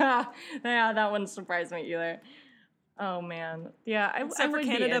 Yeah, that wouldn't surprise me either. Oh man, yeah. I Except for would be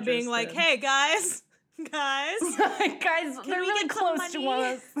Canada being like, interested. hey guys, guys, they're we really get some close to money?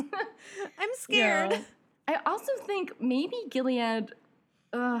 us. I'm scared. Yeah. I also think maybe Gilead.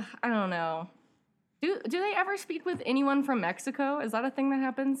 I don't know. Do they ever speak with anyone from Mexico? Is that a thing that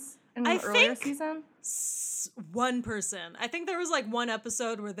happens in I an earlier think- season? One person. I think there was like one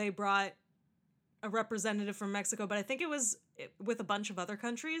episode where they brought a representative from Mexico, but I think it was with a bunch of other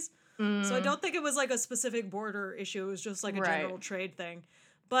countries. So I don't think it was like a specific border issue. It was just like a Right. general trade thing.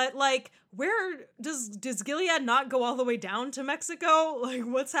 But like, where does Gilead not go all the way down to Mexico? Like,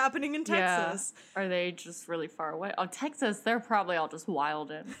 what's happening in Texas? Yeah. Are they just really far away? Oh, Texas, they're probably all just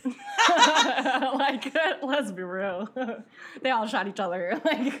wild in. Like, let's be real. They all shot each other.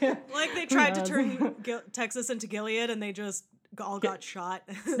 Like they tried to knows? turn Texas into Gilead, and they just all got shot.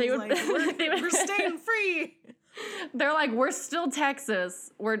 They would- like, they would- we're staying free. They're like, we're still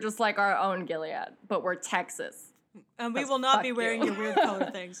Texas. We're just like our own Gilead, but we're Texas. And we Because will not fuck be wearing you. your weird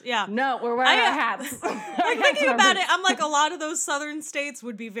color things. Yeah. No, we're wearing I, our hats. Like thinking about it, I'm like, a lot of those southern states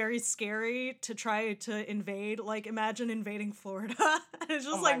would be very scary to try to invade. Like, imagine invading Florida. And it's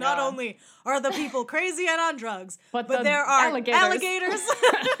just Oh like, my not God. only are the people crazy and on drugs, But but the there are alligators. alligators.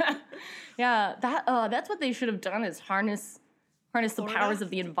 Yeah, that's what they should have done is harness the Florida? powers of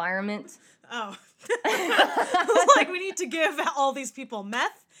the environment. Oh. Like, we need to give all these people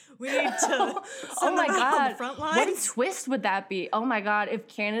meth. We need to send Oh my them out on god. the front What a lines. twist would that be? Oh my god, if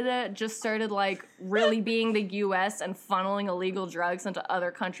Canada just started like really being the US and funneling illegal drugs into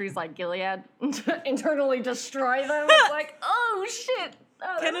other countries like Gilead to internally destroy them. It's like, oh shit. Oh,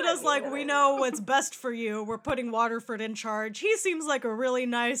 that Canada's might be like, we good. know what's best for you. We're putting Waterford in charge. He seems like a really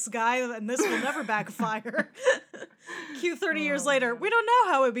nice guy, and this will never backfire. 30 years later, we don't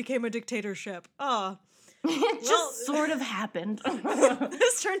know how it became a dictatorship. Oh, It just sort of happened.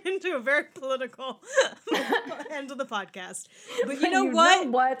 this turned into a very political end of the podcast. But you know what?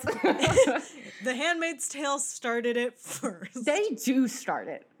 what? The Handmaid's Tale started it first. They do start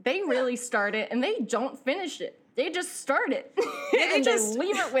it. They really start it, and they don't finish it. They just start it. they and just- they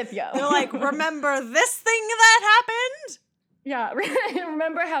leave it with you. They're like, remember this thing that happened? Yeah,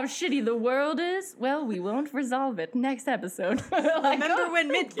 remember how shitty the world is? Well, we won't resolve it next episode. Like, Remember oh, when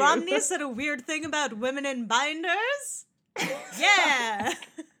Mitt thank you. Romney said a weird thing about women in binders? Yeah.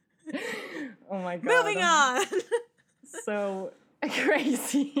 Oh my god. Moving on. So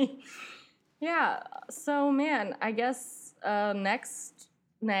crazy. Yeah, so man, I guess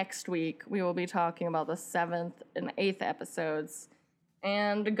next week we will be talking about the 7th and 8th episodes.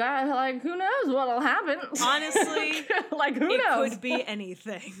 And God, like, who knows what'll happen? Honestly, like, who it knows? could be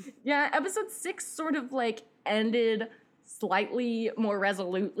anything. Yeah, episode 6 sort of like ended slightly more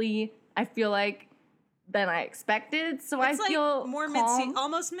resolutely, I feel like, than I expected. So It's I like feel more calm.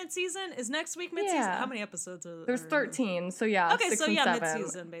 almost mid-season. Is next week mid-season? Yeah. How many episodes are There's are- 13, so yeah, Okay, 6 so and yeah, 7.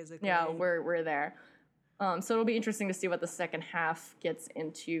 mid-season basically. Yeah, we're there. So it'll be interesting to see what the second half gets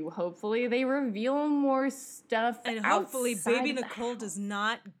into. Hopefully they reveal more stuff. And hopefully outside baby of the Nicole house. does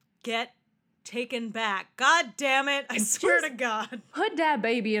not get taken back. God damn it. I swear to Just- God. Put that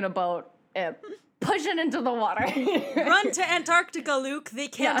baby in a boat and push it into the water. Run to Antarctica, Luke. They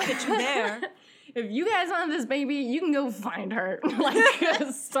can't Yeah. get you there. if you guys want this baby, you can go find her.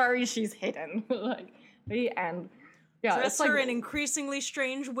 Sorry, she's hidden. The end. Yeah, dress her in increasingly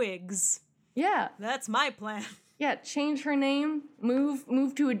strange wigs. Yeah. That's my plan. Yeah, change her name,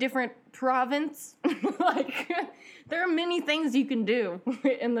 move to a different province. There are many things you can do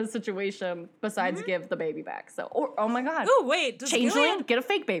in this situation besides give the baby back. So, oh my God. Ooh, wait. Does Change Gilead... land, get a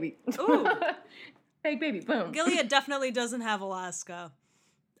fake baby. Ooh. Fake baby, boom. Gilead definitely doesn't have Alaska.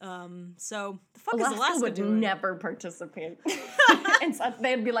 So the fuck Alaska is Alaska would doing? never participate. And so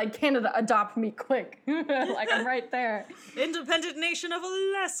they'd be like, Canada, adopt me quick. I'm right there. Independent nation of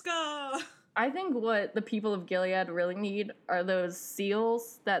Alaska. I think what the people of Gilead really need are those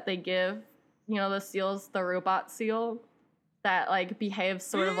seals that they give. You know, the seals, the robot seal that behaves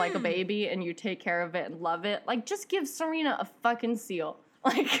sort of like a baby and you take care of it and love it. Just give Serena a fucking seal.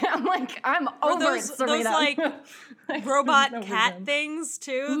 I'm over it, Serena. Those robot cat things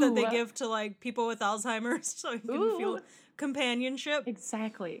too that they give to people with Alzheimer's so you can feel companionship.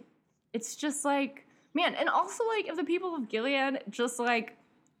 Exactly. It's just man, and also if the people of Gilead just I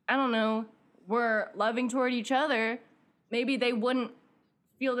don't know, were loving toward each other, maybe they wouldn't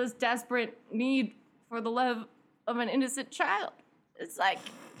feel this desperate need for the love of an innocent child. It's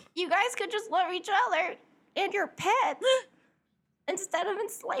you guys could just love each other and your pets instead of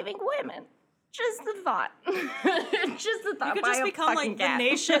enslaving women. Just the thought. Just the thought. You could just become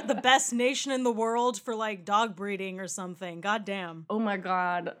the best nation in the world for dog breeding or something. God damn. Oh my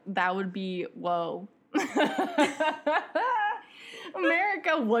God, that would be whoa.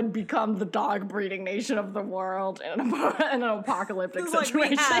 America would become the dog breeding nation of the world in an apocalyptic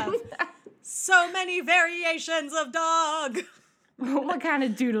situation. We have so many variations of dog. What kind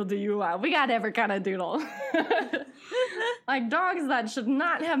of doodle do you want? We got every kind of doodle. Dogs that should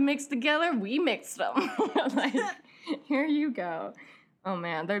not have mixed together, we mixed them. Here you go. Oh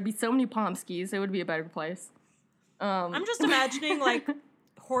man, there'd be so many Pomskis. It would be a better place. I'm just imagining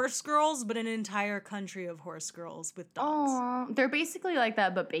horse girls, but an entire country of horse girls with dogs. Oh, they're basically like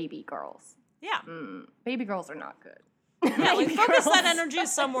that, but baby girls. Yeah. Baby girls are not good. Yeah, focus that energy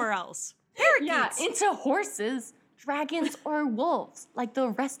somewhere else. Parakeets. Yeah, into horses, dragons, or wolves, like the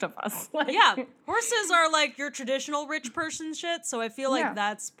rest of us. Yeah, horses are your traditional rich person shit, so I feel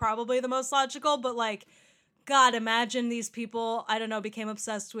that's probably the most logical, but God, imagine these people, I don't know, became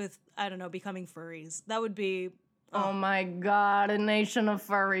obsessed with, becoming furries. That would be... Oh my God, a nation of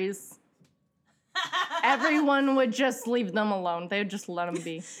furries. Everyone would just leave them alone. They would just let them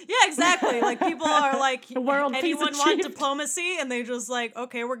be. Yeah, exactly. People are world anyone want diplomacy? And they just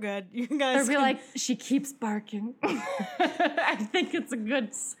okay, we're good. You guys They'll be she keeps barking. I think it's a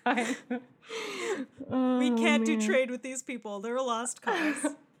good sign. We can't do trade with these people. They're a lost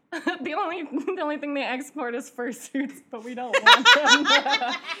cause. The only thing they export is fursuits, but we don't want them.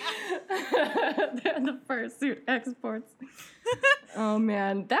 They're the fursuit exports. Oh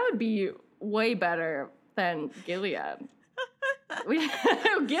man, that would be way better than Gilead. We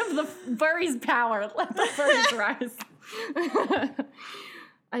give the furries power. Let the furries rise.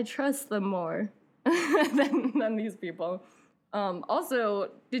 I trust them more than these people.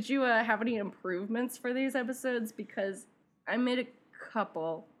 Also, did you have any improvements for these episodes? Because I made a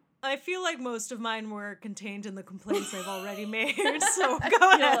couple. I feel like most of mine were contained in the complaints I've already made, so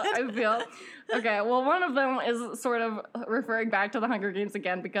go ahead. I feel. Okay, well, one of them is sort of referring back to the Hunger Games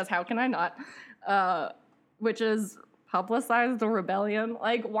again, because how can I not? Which is publicize the rebellion.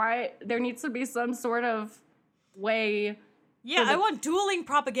 Why? There needs to be some sort of way... Yeah, I want dueling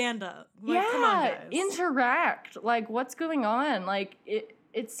propaganda. Come on, guys. Interact. What's going on?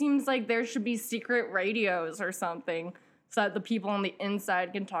 It seems like there should be secret radios or something, so that the people on the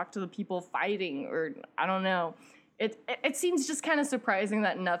inside can talk to the people fighting, or I don't know. It seems just kind of surprising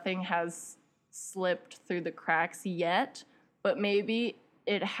that nothing has slipped through the cracks yet, but maybe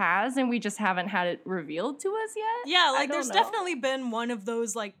it has, and we just haven't had it revealed to us yet. Yeah, there's definitely been one of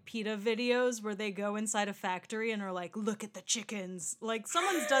those PETA videos where they go inside a factory and are look at the chickens.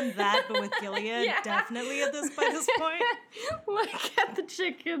 Someone's done that, but with Gilead, definitely by this point. Look at the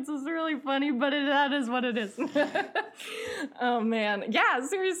chickens is really funny, but that is what it is. Oh man, yeah,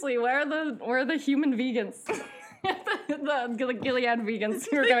 seriously, where are the human vegans? the Gilead vegans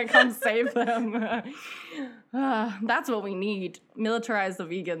who are gonna come save them. That's what we need. Militarize the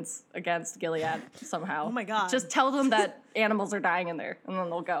vegans against Gilead somehow. Oh my God. Just tell them that animals are dying in there, and then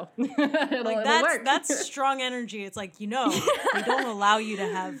they'll go. it'll work. That's strong energy. It's we don't allow you to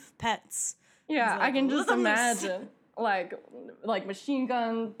have pets. Yeah, I can just imagine. Machine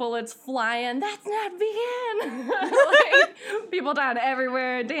gun bullets flying. That's not vegan. People dying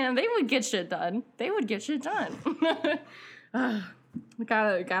everywhere. Damn, they would get shit done. We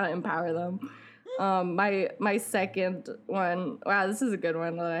gotta empower them. My second one. Wow, this is a good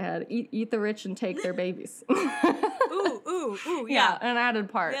one that I had. Eat the rich and take their babies. Ooh, yeah. An added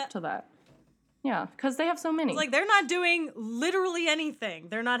part to that. Yeah, because they have so many. It's like they're not doing literally anything.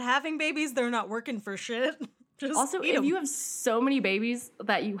 They're not having babies. They're not working for shit. Just also, eat if 'em. you have so many babies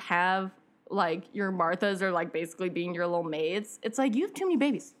that you have, like, your Marthas are, like, basically being your little maids, it's like, you have too many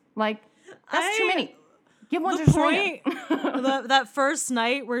babies. Like, that's too many. Give one to Serena. That first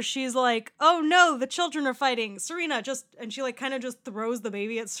night where she's like, oh no, the children are fighting. Serena, and she, like, kind of just throws the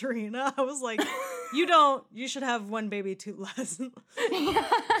baby at Serena. I was like, you should have one baby too less.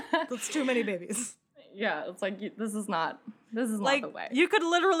 That's too many babies. Yeah, it's like, this is not Like, the way. you could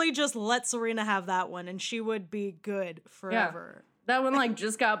literally just let Serena have that one and she would be good forever. Yeah. That one, like,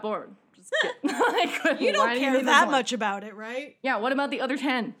 just got born. Just like, you don't why do care need this that one? much about it, right? Yeah, what about the other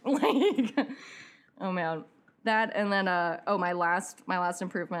 10? Like, oh man. That, and then, my last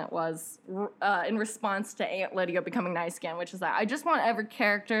improvement was in response to Aunt Lydia becoming nice again, which is that I just want every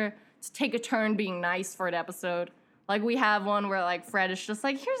character to take a turn being nice for an episode. Like, we have one where, like, Fred is just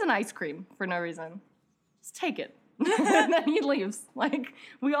like, here's an ice cream for no reason. Just take it. And then he leaves. Like,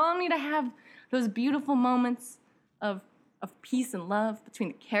 we all need to have those beautiful moments of peace and love between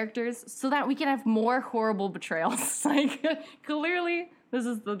the characters so that we can have more horrible betrayals. Like, clearly, this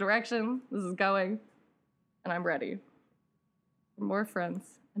is the direction this is going. And I'm ready for more friends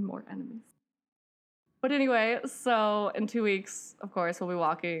and more enemies. But anyway, so in 2 weeks, of course,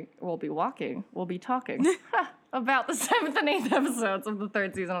 we'll be talking about the 7th and 8th episodes of the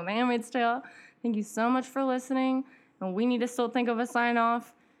 3rd season of The Handmaid's Tale. Thank you so much for listening. And we need to still think of a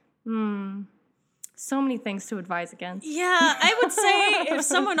sign-off. So many things to advise against. Yeah, I would say if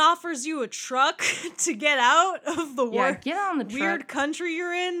someone offers you a truck to get out of the get on the weird truck. country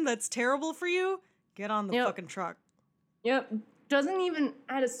you're in that's terrible for you, get on the fucking truck. Yep.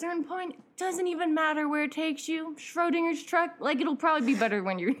 At a certain point, doesn't even matter where it takes you. Schrodinger's truck, like, it'll probably be better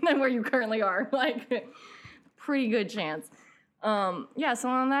than where you currently are. Like, pretty good chance. So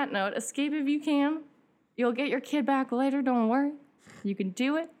on that note, escape if you can. You'll get your kid back later, don't worry. You can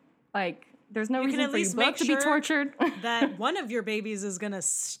do it. Like, there's no reason for you both to be tortured. That one of your babies is gonna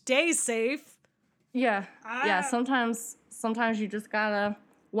stay safe. Yeah. Yeah, sometimes you just gotta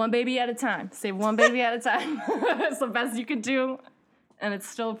one baby at a time. Save one baby at a time. It's the best you can do, and it's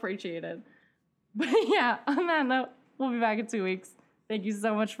still appreciated. But yeah, on that note, we'll be back in 2 weeks. Thank you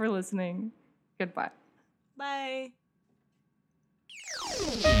so much for listening. Goodbye. Bye.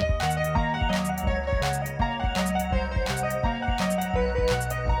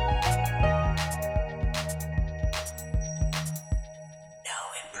 No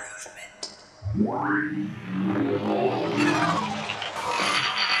improvement.